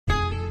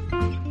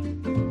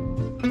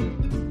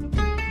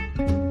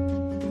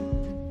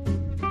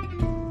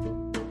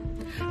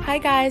Hi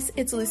guys,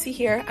 it's Lucy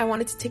here. I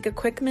wanted to take a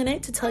quick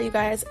minute to tell you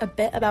guys a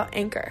bit about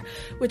Anchor,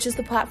 which is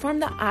the platform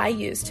that I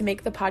use to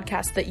make the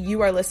podcast that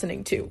you are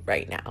listening to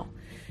right now.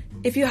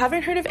 If you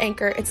haven't heard of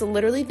Anchor, it's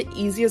literally the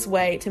easiest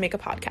way to make a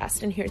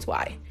podcast, and here's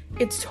why.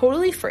 It's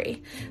totally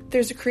free.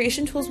 There's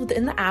creation tools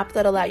within the app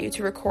that allow you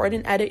to record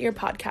and edit your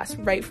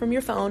podcast right from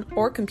your phone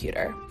or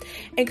computer.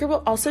 Anchor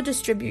will also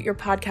distribute your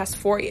podcast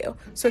for you,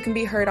 so it can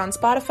be heard on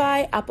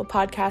Spotify, Apple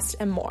Podcasts,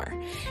 and more.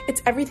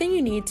 It's everything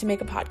you need to make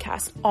a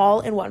podcast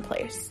all in one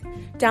place.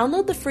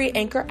 Download the free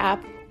Anchor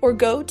app or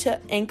go to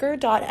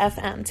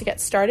anchor.fm to get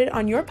started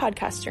on your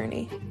podcast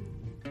journey.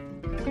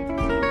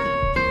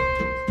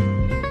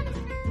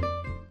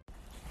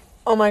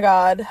 Oh my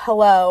God.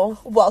 Hello.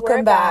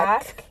 Welcome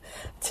back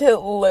to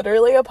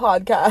literally a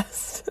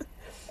podcast.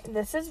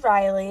 This is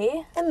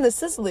Riley. And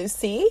this is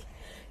Lucy.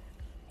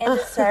 And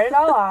to start it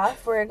all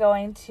off, we're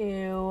going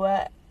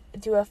to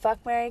do a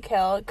Fuck, Marry,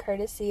 Kill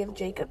courtesy of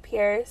Jacob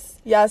Pierce.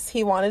 Yes,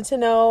 he wanted to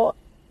know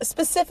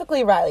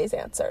specifically Riley's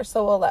answer,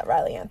 so we'll let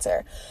Riley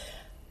answer.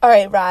 All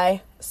right,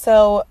 Ry.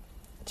 So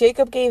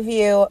Jacob gave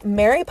you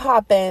Mary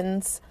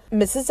Poppins,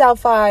 Mrs.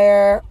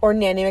 Doubtfire, or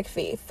Nanny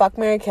McPhee. Fuck,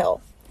 Marry,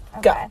 Kill.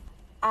 Go. Okay.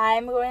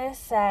 I'm going to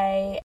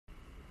say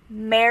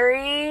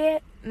marry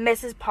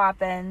Mrs.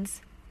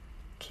 Poppins.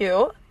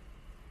 Cute.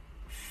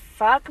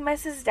 Fuck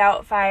Mrs.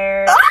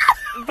 Doubtfire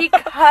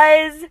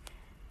because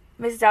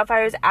Mrs.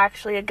 Doubtfire is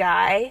actually a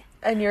guy.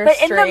 And you're but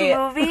straight. In the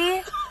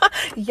movie,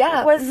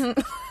 yeah.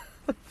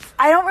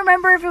 I don't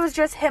remember if it was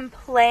just him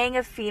playing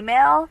a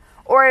female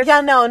or if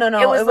no.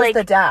 It was like,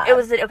 the dad. It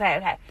was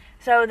okay.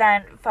 So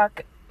then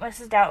fuck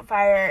Mrs.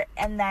 Doubtfire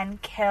and then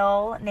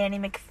kill Nanny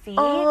McPhee.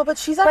 Oh, but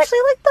she's actually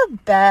like the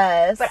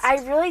best. But I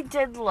really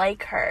did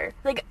like her.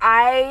 Like,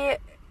 I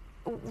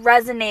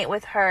resonate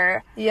with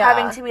her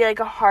having to be like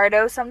a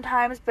hardo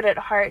sometimes, but at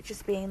heart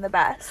just being the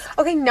best.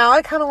 Okay, now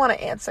I kind of want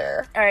to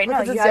answer. All right, you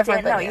have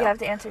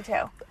to answer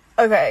too.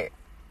 Okay,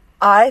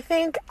 I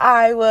think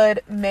I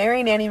would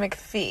marry Nanny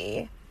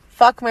McPhee,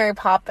 fuck Mary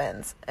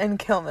Poppins, and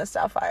kill Miss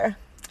Doubtfire.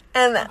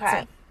 And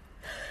that's it.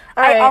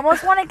 I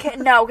almost want to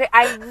kill... No, okay,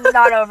 I'm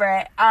not over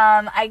it.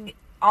 I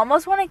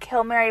almost want to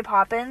kill Mary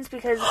Poppins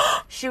because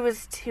she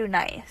was too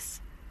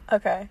nice.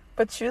 Okay,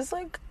 but she was,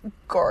 like,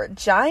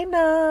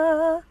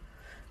 gorgina.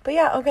 But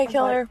yeah, okay,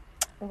 kill her.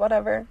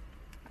 Whatever.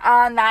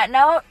 On that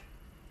note,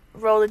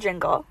 roll the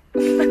jingle.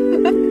 So...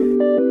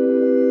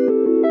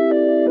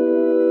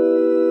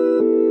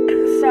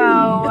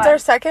 It's our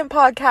second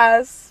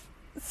podcast.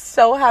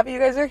 So happy you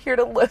guys are here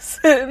to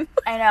listen.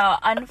 I know.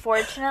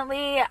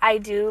 Unfortunately, I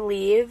do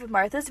leave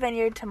Martha's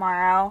Vineyard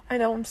tomorrow. I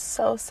know. I'm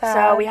so sad.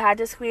 So we had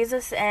to squeeze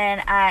us in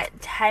at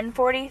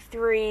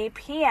 10:43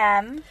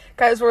 p.m.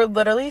 Guys, we're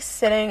literally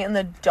sitting in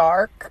the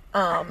dark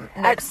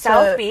at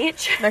South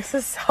Beach. Next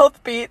to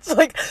South Beach.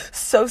 Like,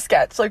 so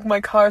sketch. Like, my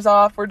car's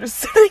off. We're just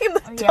sitting in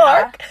the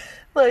dark.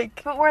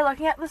 Like, but we're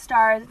looking at the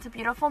stars. It's a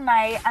beautiful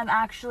night. I'm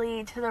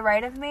actually, to the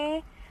right of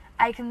me,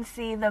 I can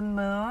see the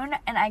moon,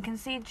 and I can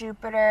see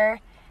Jupiter,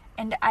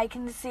 and I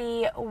can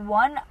see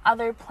one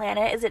other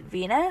planet. Is it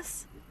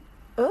Venus?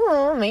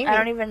 Ooh, maybe. I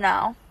don't even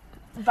know.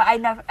 But I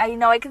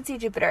know I can see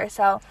Jupiter,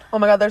 so... Oh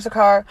my God, there's a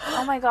car.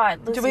 Oh my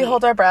God, Lucy. Do we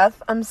hold our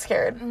breath? I'm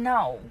scared.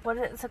 No. What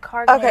is a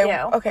car gonna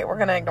do? Okay, we're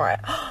gonna ignore it.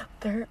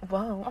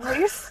 Whoa. Oh,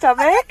 your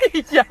stomach?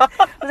 Yeah. Was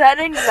that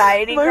an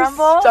anxiety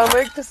grumble? My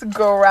stomach just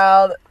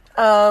growled.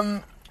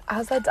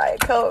 How's that Diet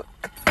Coke?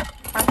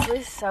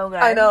 Actually, so good.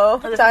 I know.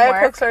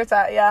 Diet Coke's where it's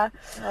at, yeah.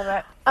 Love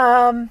it.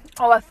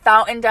 A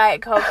fountain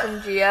Diet Coke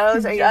from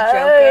Geo's. Are you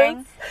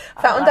joking?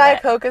 Fountain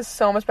Diet Coke is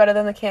so much better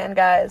than the can,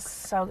 guys.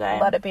 So good.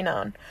 Let it be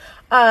known.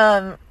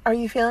 Are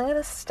you feeling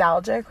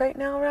nostalgic right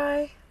now,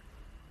 Ry?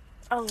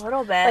 A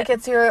little bit. Like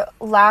it's your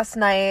last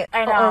night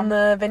on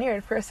the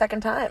vineyard for a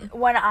second time.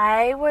 When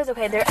I was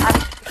okay,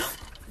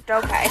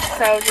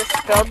 so just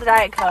spilled the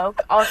Diet Coke.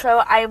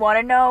 Also, I want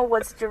to know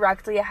what's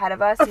directly ahead of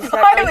us. You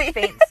said like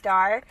faint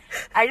star.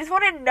 I just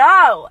want to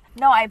know.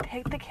 No, I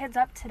picked the kids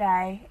up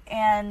today,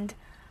 and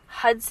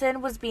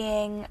Hudson was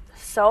being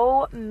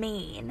so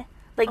mean.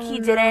 Like, he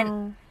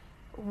didn't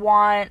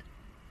want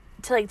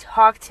to, like,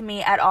 talk to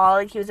me at all.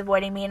 Like, he was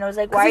avoiding me, and I was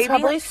like, why are you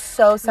probably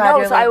so sad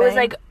you're so leaving. I was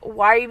like,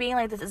 why are you being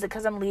like this? Is it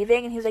because I'm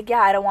leaving? And he was like, yeah,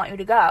 I don't want you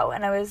to go.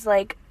 And I was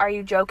like, are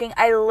you joking?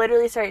 I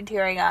literally started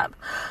tearing up.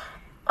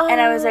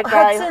 And I was like,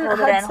 Riley,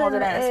 hold it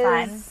in, it's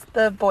fine.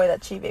 The boy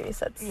that she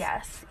babysits.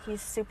 Yes.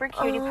 He's super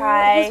cutie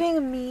pie. He's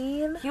being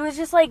mean. He was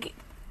just, like,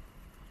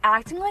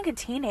 acting like a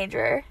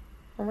teenager.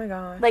 Oh my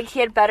God. Like, he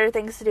had better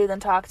things to do than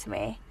talk to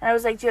me. And I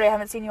was like, dude, I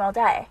haven't seen you all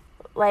day.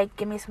 Like,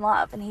 give me some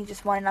love. And he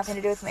just wanted nothing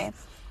to do with me.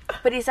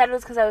 But he said it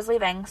was because I was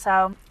leaving,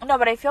 so... No,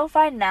 but I feel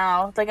fine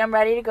now. Like, I'm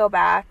ready to go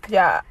back.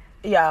 Yeah,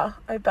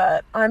 I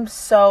bet. I'm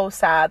so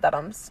sad that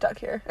I'm stuck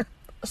here.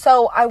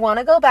 So, I want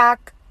to go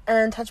back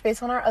and touch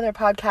base on our other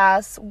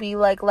podcasts. We,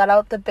 like, let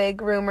out the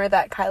big rumor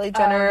that Kylie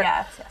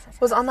Jenner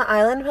was on the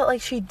island, but,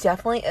 like, she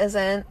definitely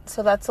isn't,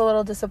 so that's a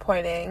little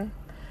disappointing.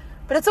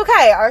 But it's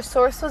okay. Our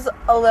source was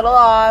a little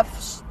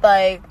off.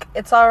 Like,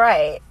 it's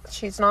alright.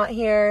 She's not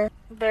here.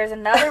 There's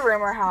another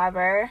rumor,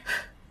 however,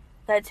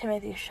 that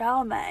Timothée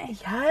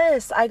Chalamet.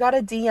 Yes, I got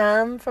a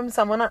DM from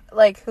someone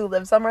like who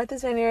lives on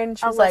Martha's Vineyard, and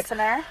she was like,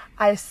 listener?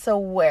 I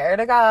swear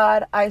to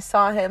God, I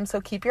saw him, so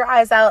keep your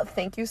eyes out.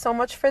 Thank you so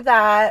much for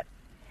that.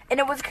 And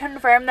it was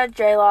confirmed that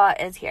J-Law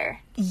is here.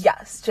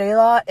 Yes,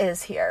 J-Law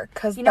is here,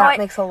 because that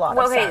makes a lot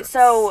of sense. Okay,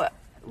 so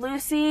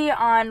Lucy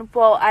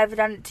I've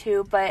done it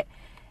too, but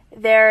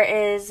there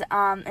is,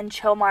 in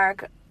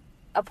Chilmark,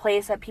 a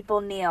place that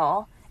people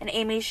kneel, and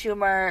Amy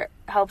Schumer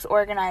helps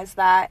organize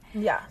that.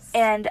 Yes.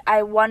 And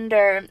I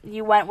wonder,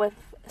 you went with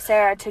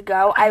Sarah to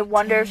go. I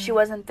wonder if she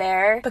wasn't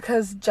there.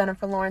 Because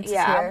Jennifer Lawrence is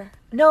here.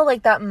 No,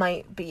 like, that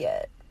might be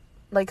it.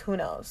 Like, who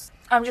knows?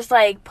 I'm just,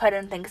 like,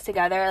 putting things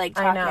together, like,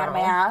 talking out of my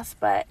ass,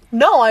 but...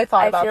 No, I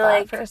thought about feel that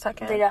like for a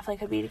second. They definitely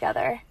could be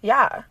together.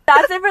 Yeah.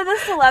 That's it for the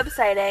celeb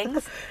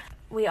sightings.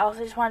 We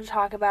also just wanted to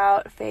talk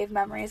about fave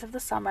memories of the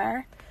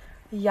summer.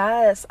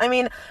 Yes. I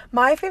mean,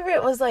 my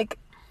favorite was, like,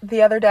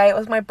 the other day. It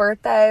was my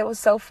birthday. It was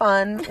so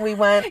fun. We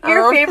went...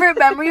 Your favorite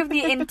memory of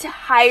the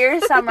entire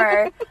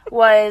summer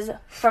was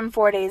from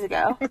 4 days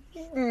ago.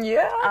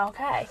 Yeah.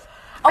 Okay.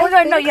 Oh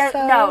my god,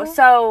 no.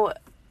 So,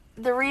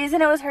 the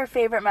reason it was her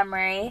favorite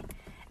memory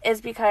is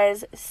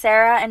because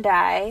Sarah and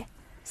I...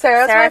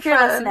 Sarah, if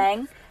you're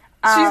listening...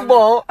 She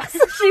won't.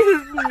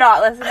 She's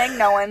not listening.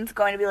 No one's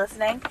going to be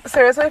listening.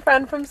 Sarah's my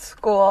friend from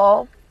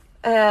school,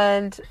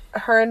 and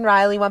her and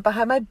Riley went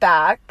behind my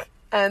back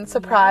and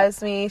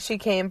surprised me. She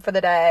came for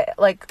the day,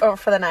 or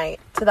for the night,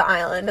 to the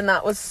island, and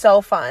that was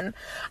so fun.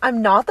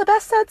 I'm not the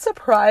best at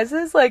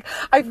surprises. Like,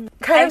 I'm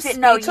kind of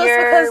speechless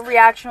your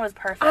reaction was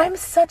perfect. I'm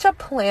such a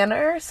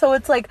planner, so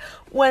it's like,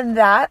 when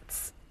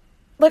that's...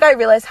 Like, I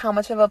realize how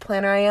much of a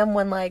planner I am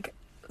when, like,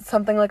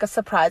 something like a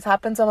surprise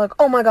happens. I'm like,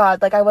 oh my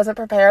god, like, I wasn't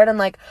prepared, and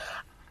like,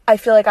 I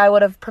feel like I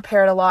would have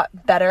prepared a lot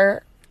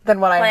better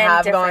than what I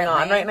have going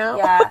on right now.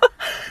 Yeah.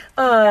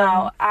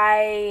 No,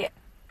 I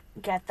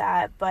get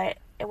that, but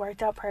it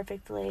worked out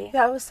perfectly.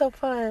 Yeah, it was so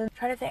fun. I'm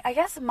trying to think. I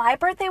guess my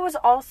birthday was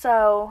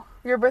also...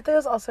 Your birthday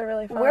was also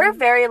really fun. We're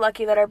very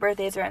lucky that our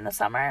birthdays are in the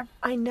summer.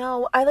 I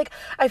know.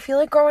 I feel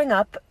like growing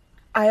up,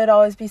 I would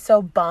always be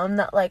so bummed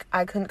that, like,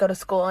 I couldn't go to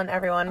school and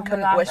everyone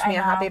couldn't wish me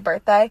a happy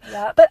birthday.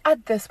 Yep. But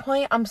at this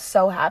point, I'm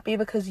so happy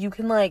because you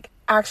can, like,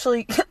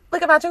 actually...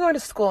 like, imagine going to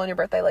school on your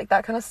birthday. Like,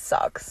 that kind of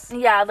sucks.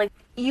 Yeah, like...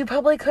 You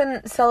probably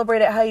couldn't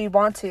celebrate it how you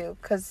want to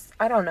because,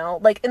 I don't know.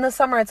 Like, in the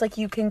summer, it's like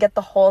you can get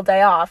the whole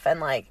day off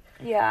and, like,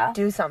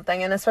 do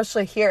something. And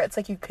especially here, it's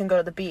like you can go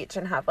to the beach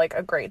and have, like,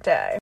 a great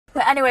day.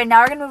 But anyway,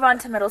 now we're going to move on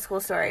to middle school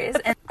stories.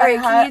 And, all right,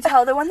 can you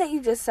tell the one that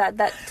you just said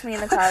that to me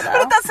in the car, though?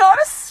 But that's not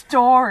a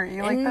story.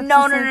 Like, that's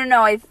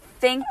no. I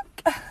think...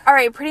 All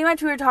right, pretty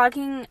much we were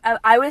talking...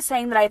 I was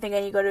saying that I think I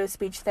need to go to a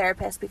speech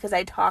therapist because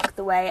I talk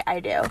the way I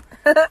do.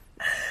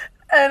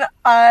 And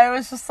I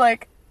was just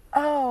like,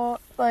 oh,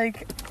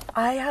 like,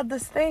 I had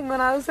this thing when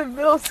I was in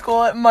middle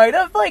school. It might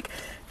have, like,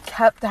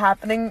 kept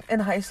happening in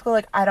high school.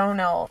 Like, I don't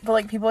know. But,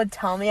 like, people would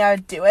tell me I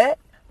would do it.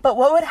 But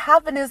what would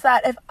happen is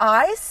that if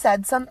I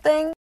said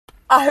something,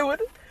 I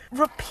would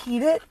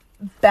repeat it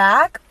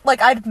back.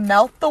 Like, I'd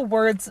mouth the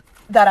words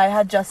that I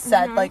had just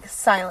said, like,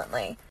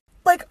 silently.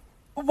 Like,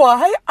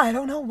 why? I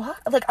don't know why.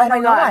 Like, I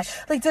don't know why.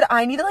 Like, did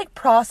I need to, like,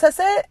 process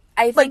it?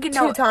 I think, like,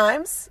 2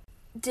 times?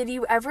 Did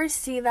you ever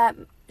see that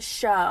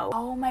show?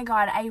 Oh my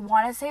god, I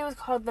want to say it was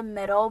called The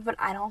Middle, but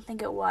I don't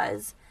think it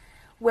was.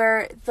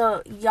 Where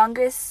the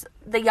youngest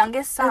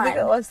son... I think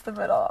it was The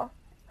Middle.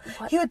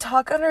 What? He would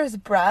talk under his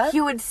breath. He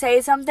would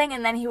say something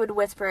and then he would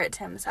whisper it to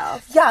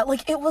himself. Yeah,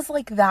 like, it was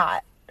like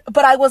that.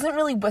 But I wasn't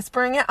really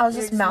whispering it. I was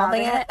just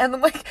mouthing it. And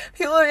then, like,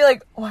 people would be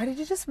like, why did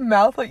you just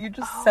mouth what you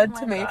just said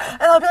to me? God.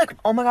 And I'll be like,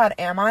 oh my god,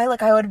 am I?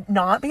 Like, I would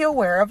not be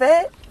aware of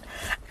it.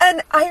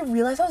 And I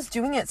realized I was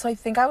doing it, so I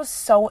think I was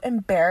so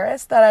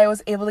embarrassed that I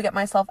was able to get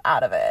myself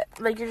out of it.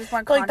 Like, you're just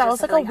more conscious. Like, that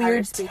was, like, a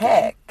weird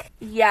tick.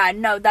 Yeah,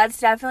 no, that's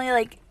definitely,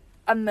 like,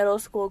 a middle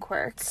school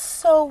quirk.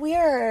 So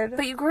weird.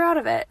 But you grew out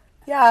of it.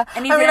 Yeah.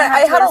 And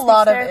I had a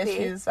lot of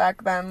issues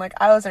back then. Like,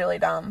 I was really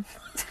dumb.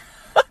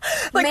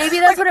 Like, maybe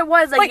that's what it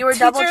was. Like you were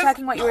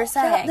double-checking what you were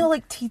saying. No,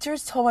 like,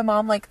 teachers told my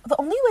mom, like, the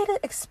only way to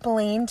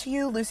explain to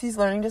you Lucy's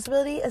learning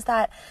disability is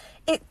that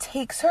it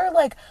takes her,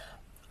 like,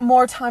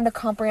 more time to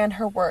comprehend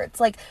her words.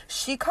 Like,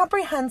 she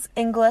comprehends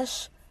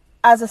English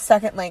as a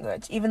second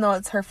language, even though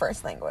it's her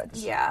first language.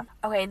 Yeah.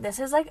 Okay, this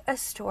is, like, a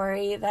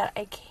story that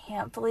I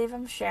can't believe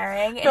I'm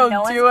sharing. And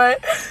do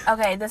it.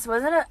 Okay,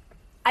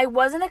 I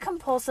wasn't a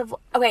compulsive...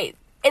 Okay,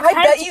 I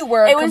bet you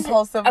were a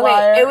compulsive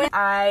liar.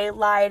 I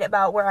lied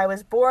about where I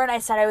was born. I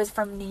said I was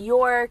from New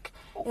York.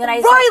 And then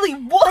Riley,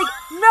 what? Like,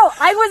 no,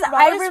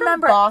 I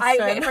remember.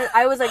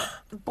 I was, like,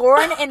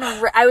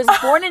 I was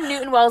born in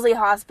Newton Wellesley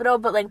Hospital,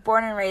 but, like,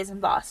 born and raised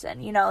in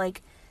Boston. You know,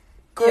 like,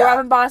 grew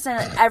up in Boston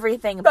and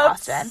everything in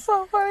Boston. That's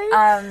so funny.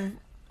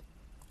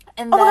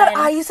 And oh my god,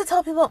 I used to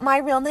tell people my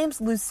real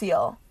name's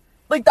Lucille.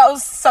 Like, that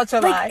was such a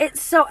lie.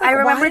 It's so... Like, I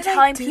remember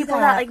telling people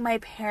that, like, my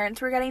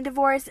parents were getting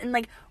divorced, and,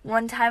 like,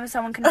 one time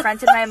someone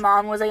confronted my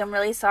mom, was like, I'm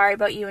really sorry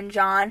about you and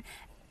John,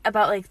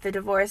 about, like, the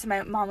divorce, and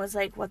my mom was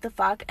like, what the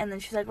fuck? And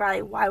then she's like,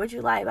 Riley, why would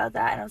you lie about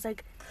that? And I was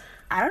like,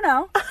 I don't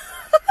know.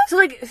 So,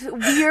 like,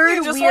 weird,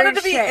 You just weird wanted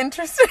to be shit.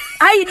 interesting.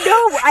 I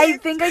know. I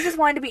think I just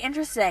wanted to be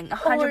interesting. 100%.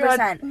 Oh my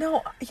God.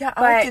 No, yeah,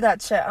 I would do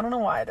that shit. I don't know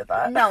why I did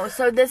that. No,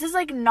 so this is,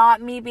 like,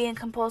 not me being a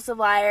compulsive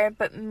liar,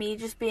 but me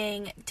just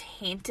being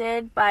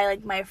tainted by,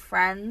 like, my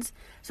friends.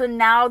 So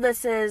now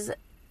this is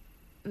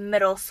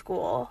middle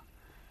school.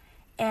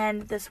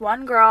 And this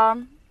one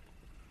girl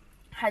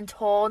had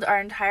told our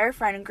entire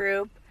friend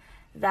group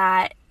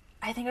that,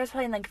 I think I was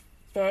probably in, like,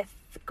 5th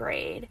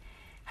grade,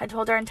 had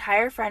told our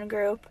entire friend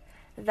group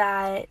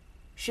that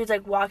she was,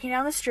 like, walking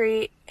down the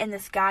street, and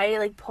this guy,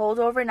 like, pulled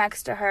over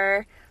next to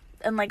her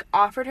and, like,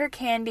 offered her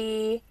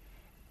candy,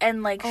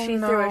 and, like, she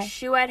threw a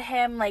shoe at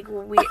him, like,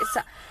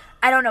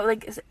 I don't know,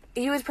 like,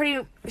 she was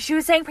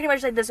saying pretty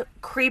much, like, this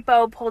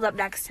creepo pulled up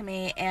next to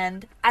me,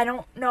 and I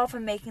don't know if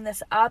I'm making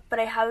this up, but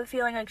I have a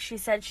feeling, like, she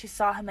said she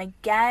saw him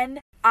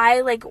again.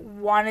 I, like,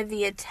 wanted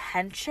the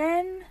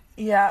attention.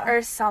 Yeah.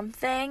 Or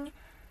something.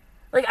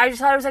 Like, I just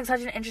thought it was, like,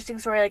 such an interesting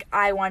story. Like,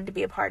 I wanted to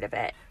be a part of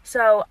it.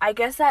 So, I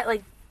guess that,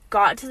 like,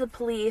 got to the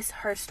police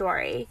her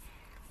story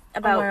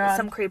about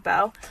some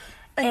creepo.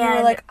 And you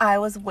were like, I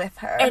was with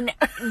her. And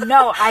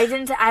no, I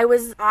didn't.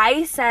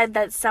 I said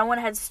that someone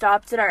had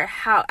stopped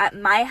at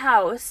my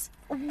house.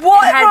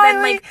 What? And had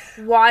Riley?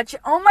 been, like,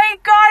 oh my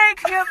God, I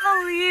can't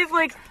believe,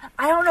 like,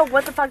 I don't know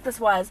what the fuck this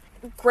was.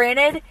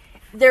 Granted,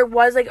 there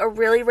was, like, a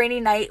really rainy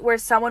night where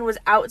someone was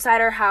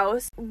outside our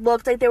house,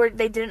 looked like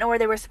they didn't know where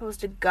they were supposed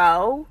to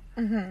go.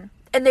 Mm-hmm.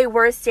 And they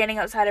were standing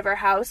outside of our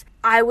house.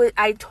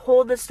 I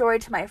told the story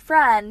to my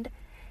friend,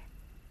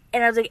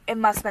 and I was like, it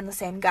must have been the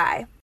same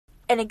guy.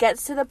 And it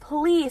gets to the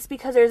police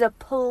because there's a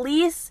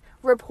police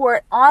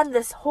report on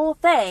this whole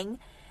thing.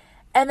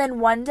 And then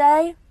one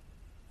day,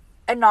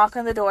 a knock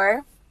on the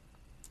door,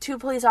 2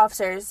 police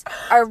officers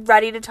are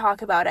ready to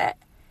talk about it.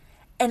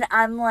 And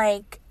I'm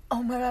like,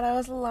 oh my God, I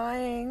was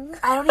lying.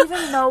 I don't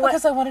even know what...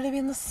 Because I wanted to be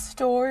in the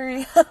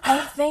story. I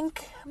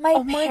think my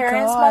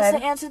parents must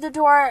have answered the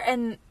door,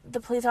 and the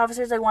police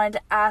officers, like, wanted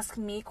to ask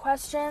me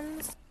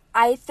questions.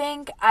 I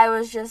think I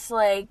was just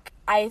like,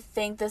 I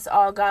think this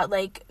all got,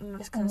 like,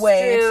 misconstrued,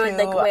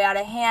 way out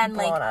of hand.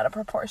 Blown like, out of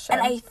proportion.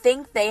 And I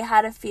think they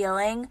had a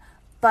feeling,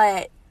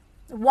 but...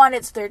 1,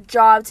 it's their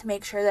job to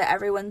make sure that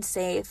everyone's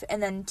safe,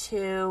 and then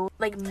 2,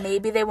 like,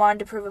 maybe they wanted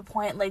to prove a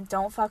point, like,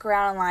 don't fuck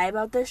around and lie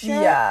about this shit.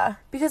 Yeah.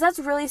 Because that's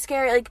really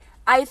scary. Like,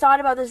 I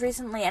thought about this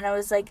recently, and I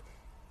was like,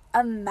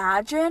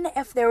 imagine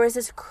if there was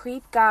this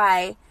creep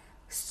guy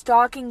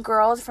stalking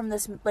girls from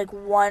this, like,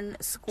 one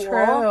school.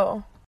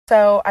 True.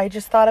 So, I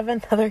just thought of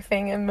another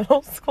thing in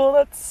middle school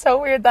that's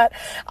so weird that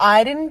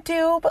I didn't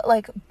do, but,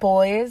 like,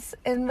 boys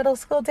in middle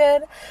school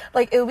did.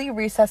 Like, it would be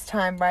recess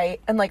time,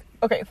 right? And, like,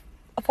 okay,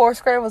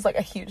 Foursquare was, like,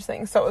 a huge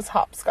thing, so it was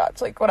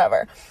hopscotch, like,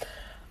 whatever.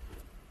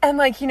 And,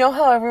 like, you know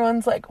how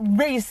everyone's, like,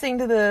 racing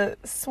to the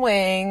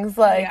swings,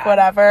 like,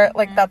 whatever? Mm-hmm.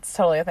 Like, that's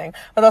totally a thing.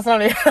 But that's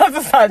not even, that's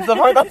besides the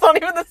point. That's not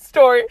even the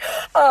story.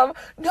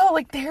 No,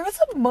 like, there was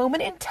a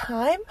moment in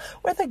time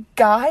where the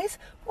guys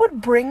would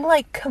bring,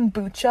 like,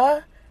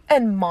 kombucha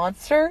and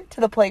Monster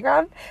to the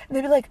playground, and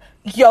they'd be like,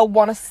 yo,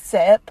 want a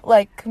sip?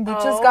 Like,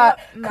 kombucha's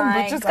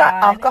got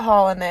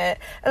alcohol in it.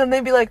 And then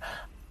they'd be like,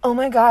 oh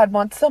my God,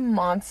 want some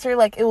Monster?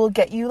 Like, it will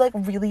get you, like,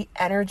 really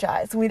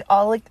energized. And we'd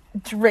all, like,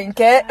 drink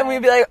it, and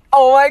we'd be like,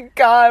 oh my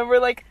God, we're,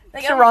 like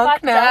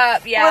drunk now.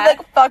 Yeah. We're,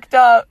 like, fucked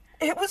up.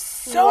 It was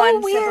so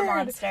One weird. sip of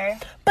Monster.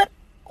 But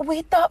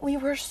we thought we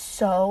were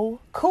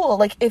so cool.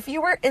 Like, if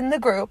you were in the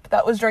group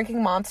that was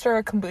drinking Monster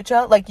or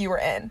kombucha, like, you were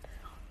in.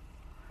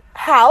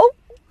 How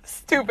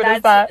stupid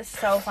is that? That's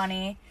so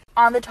funny.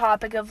 On the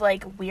topic of,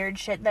 like, weird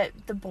shit that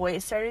the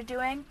boys started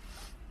doing,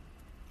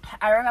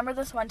 I remember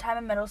this one time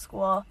in middle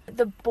school,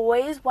 the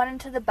boys went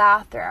into the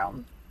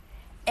bathroom,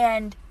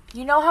 and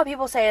you know how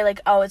people say, like,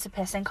 oh, it's a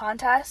pissing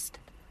contest?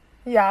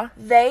 Yeah.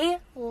 They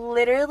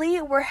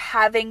literally were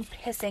having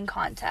pissing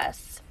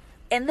contests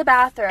in the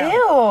bathroom.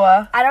 Ew.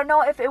 I don't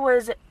know if it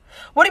was...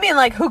 What do you mean,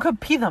 like, who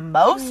could pee the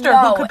most, or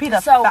who could pee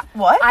the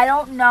what? I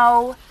don't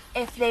know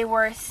if they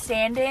were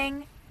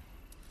standing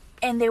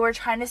and they were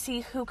trying to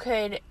see who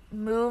could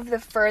move the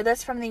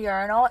furthest from the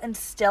urinal and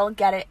still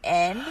get it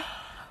in.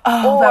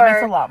 Oh, or that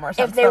makes a lot more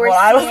sense if they than were what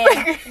I was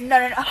thinking.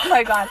 No, oh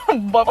my God.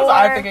 What was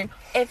I thinking?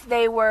 If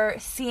they were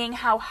seeing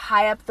how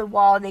high up the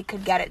wall they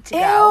could get it to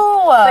Ew.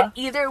 go. But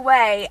either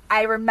way,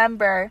 I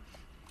remember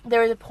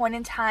there was a point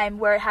in time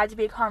where it had to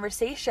be a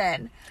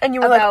conversation. And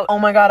you were like, oh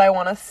my God, I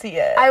want to see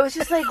it. I was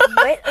just like, what?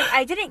 Like,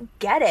 I didn't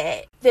get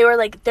it. They were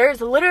like, there's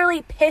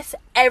literally piss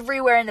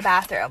everywhere in the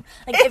bathroom.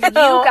 Like, if you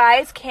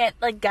guys can't,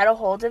 like, get a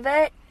hold of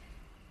it,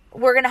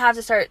 we're gonna have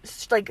to start,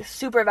 like,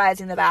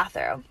 supervising the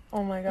bathroom.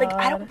 Oh my God.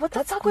 Like, what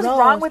the fuck was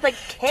wrong with, like,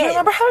 kids? Do you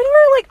remember how you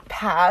wear, like,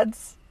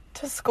 pads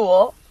to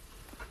school?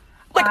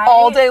 Like,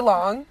 all day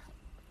long?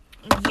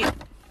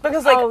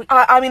 Because, like,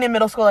 I mean, in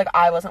middle school, like,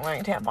 I wasn't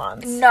wearing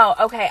tampons. No,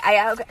 okay.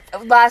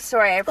 Last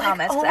story, I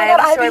promise. Oh my I have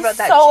God, a story I'd about be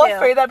that, so too.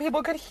 afraid that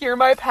people could hear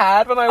my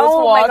pad when I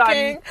was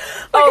walking.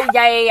 Oh,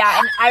 yeah.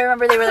 And I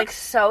remember they were, like,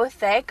 so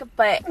thick,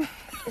 but...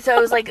 So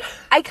it was, like...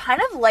 I kind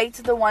of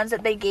liked the ones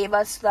that they gave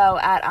us, though,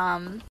 at,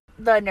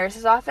 the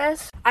nurse's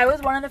office. I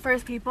was one of the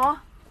first people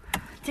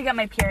to get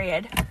my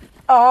period.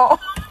 Oh.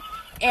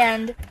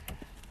 And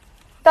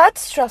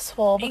that's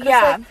stressful. Because,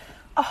 yeah.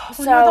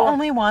 When you're the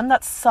only one,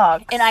 that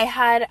sucks. And I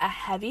had a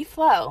heavy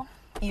flow.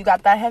 You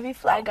got that heavy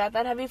flow. I got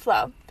that heavy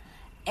flow.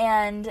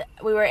 And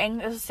we were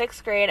in, it was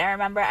 6th grade. I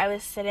remember I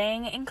was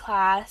sitting in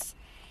class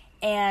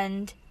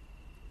and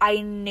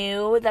I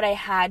knew that I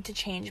had to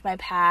change my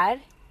pad.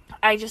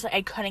 I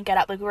couldn't get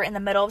up. Like, we were in the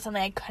middle of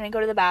something. I couldn't go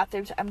to the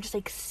bathroom. So I'm just,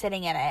 like,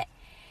 sitting in it.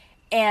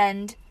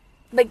 And,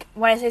 like,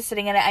 when I say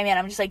sitting in it, I mean,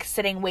 I'm just, like,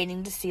 sitting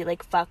waiting to see,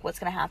 like, fuck, what's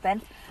going to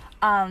happen.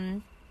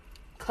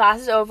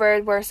 Class is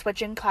over. We're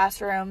switching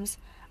classrooms.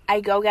 I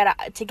go get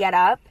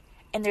up,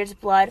 and there's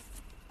blood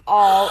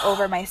all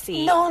over my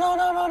seat. No.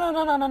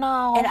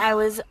 And I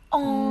was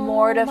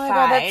mortified. My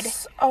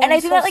God, and I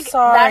think that, like,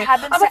 that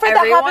happens to everyone. I'm afraid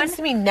that happens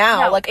to me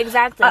now. No, like,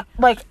 exactly.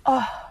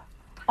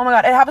 Oh my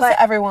God, it happens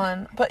to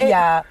everyone. But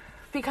yeah.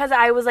 Because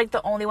I was, like,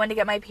 the only one to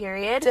get my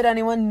period. Did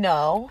anyone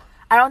know?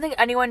 I don't think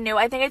anyone knew.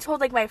 I think I told,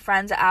 like, my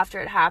friends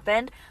after it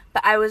happened,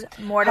 but I was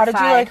mortified.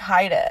 How did you, like,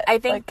 hide it? I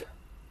think... Like,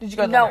 did you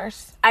go to the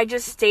nurse? I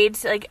just stayed,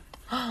 like...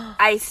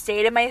 I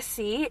stayed in my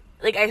seat.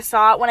 Like, I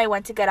saw it when I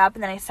went to get up,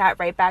 and then I sat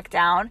right back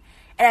down.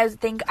 And I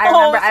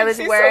remember I was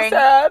wearing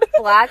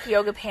black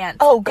yoga pants.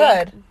 Oh,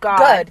 good.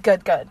 God.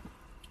 Good.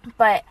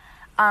 But,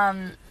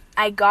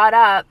 I got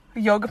up.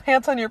 Yoga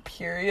pants on your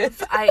period?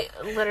 I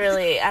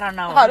don't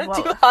know. How did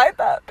you hide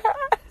that, Pat?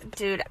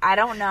 Dude, I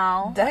don't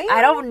know.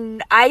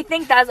 Damn. I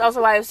think that's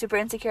also why I was super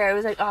insecure. I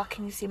was like, oh,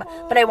 can you see my...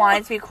 But I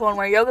wanted to be cool and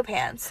wear yoga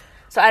pants.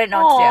 So I didn't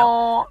know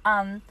what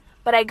to do.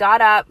 But I got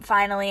up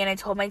finally and I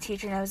told my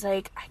teacher and I was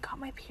like, I got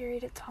my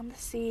period. It's on the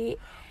seat.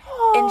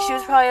 Aww. And she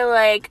was probably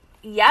like,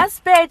 yes,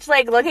 bitch.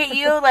 Like, look at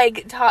you.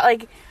 Like,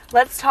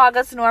 let's talk.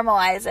 Let's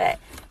normalize it.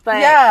 But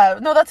yeah.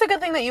 No, that's a good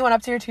thing that you went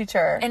up to your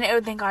teacher. And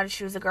thank God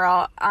she was a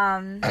girl.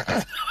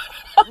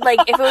 Like,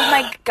 if it was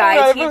my guy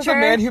teacher... If it was a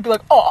man, he'd be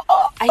like, oh.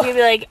 He'd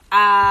be like,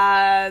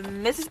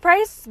 Mrs.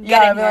 Price,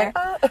 get in here.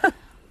 Like,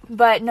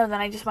 But, no, then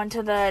I just went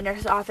to the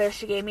nurse's office.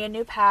 She gave me a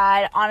new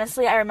pad.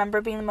 Honestly, I remember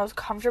being the most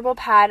comfortable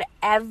pad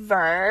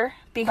ever.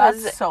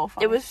 Because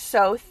it was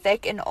so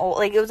thick and old.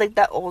 Like, it was like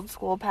that old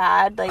school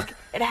pad. Like,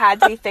 it had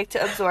to be thick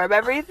to absorb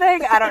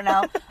everything. I don't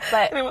know.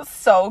 But and it was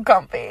so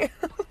comfy.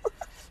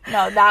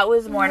 No, that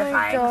was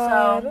mortifying.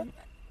 So...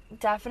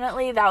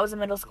 Definitely, that was a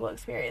middle school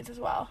experience as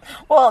well.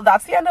 Well,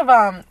 that's the end of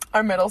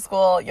our middle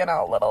school,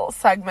 little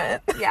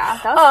segment. Yeah,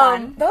 that was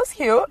fun. That was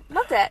cute.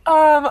 Loved it.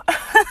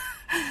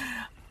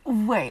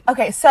 Wait.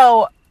 Okay,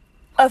 so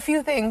a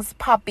few things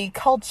poppy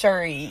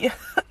culture-y. Ew,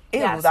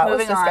 yes, that was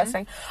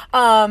disgusting.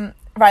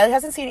 Riley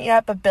hasn't seen it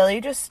yet, but Billie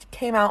just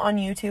came out on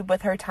YouTube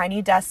with her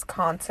Tiny Desk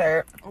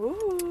concert.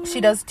 Ooh. She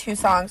does 2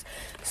 songs.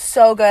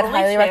 So good. Only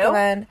highly 2?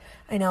 Recommend.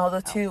 I know,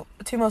 the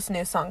two most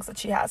new songs that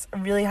she has. I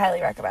really highly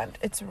recommend.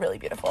 It's really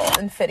beautiful.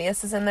 And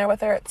Phineas is in there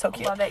with her. It's so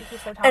cute. Love it.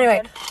 He's so talented.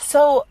 Anyway,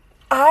 so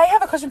I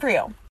have a question for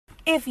you.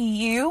 If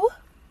you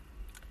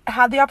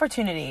had the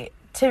opportunity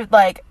to,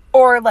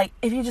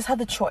 if you just had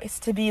the choice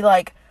to be,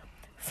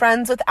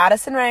 friends with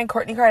Addison Rae and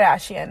Kourtney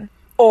Kardashian,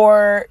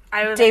 or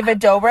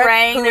David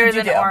Dobrik, who would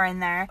you do? There was an R in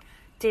there.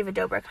 David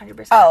Dobrik,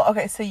 100%. Oh,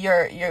 okay, so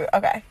you're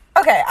okay.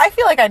 Okay, I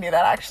feel like I knew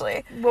that,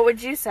 actually. What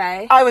would you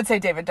say? I would say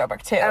David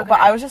Dobrik, too. Okay. But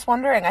I was just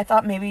wondering. I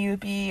thought maybe you'd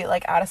be,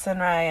 Addison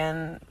Rae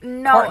and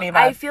Kourtney. No,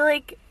 I feel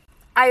like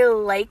I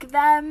like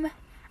them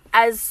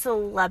as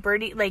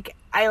celebrity.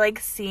 I like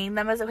seeing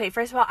them as... Okay,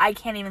 first of all, I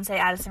can't even say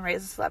Addison Rae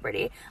is a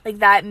celebrity.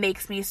 That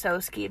makes me so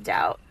skeeved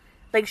out.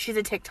 She's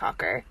a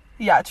TikToker.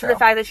 Yeah, true. So the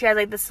fact that she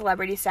has, the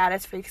celebrity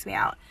status freaks me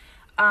out.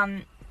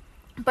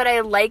 But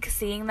I like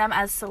seeing them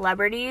as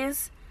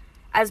celebrities,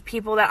 as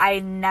people that I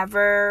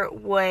never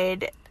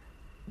would...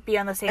 be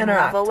on the same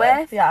level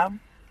with. Yeah.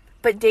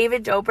 But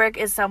David Dobrik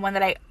is someone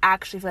that I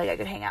actually feel like I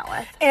could hang out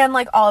with. And,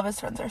 all of his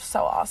friends are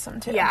so awesome,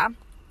 too. Yeah.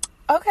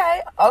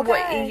 Okay.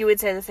 What, you would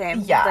say the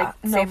same? Yeah.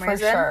 Same for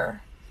reason?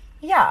 sure.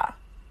 Yeah.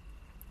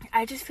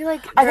 I just feel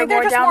like I think they're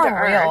more just down more to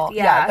real. earth.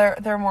 Yeah.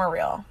 They're more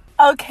real.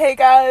 Okay,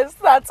 guys.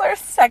 That's our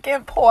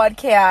second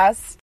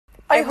podcast.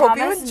 I hope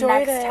you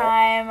enjoyed it. Next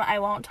time, I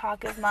won't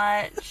talk as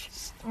much.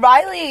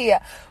 Riley,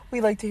 we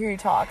like to hear you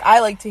talk.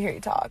 I like to hear you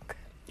talk.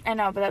 I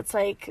know, but that's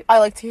I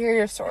like to hear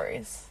your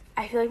stories.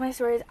 I feel like my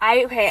stories...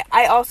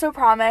 I also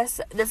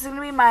promise... This is going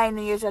to be my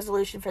New Year's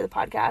resolution for the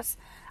podcast.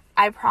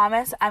 I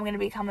promise I'm going to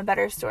become a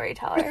better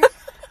storyteller.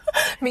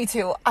 Me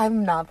too.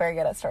 I'm not very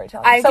good at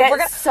storytelling. I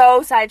get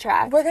so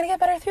sidetracked. We're going to get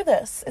better through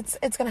this. It's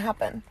going to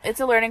happen. It's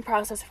a learning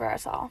process for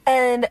us all.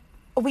 And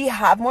we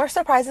have more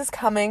surprises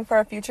coming for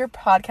a future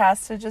podcast,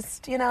 so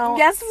just,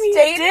 Yes, we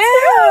stay do.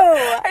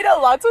 tuned. I know,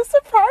 lots of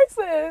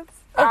surprises.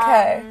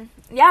 Okay.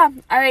 Yeah.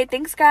 All right.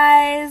 Thanks,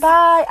 guys.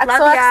 Bye.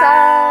 Love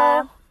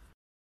ya.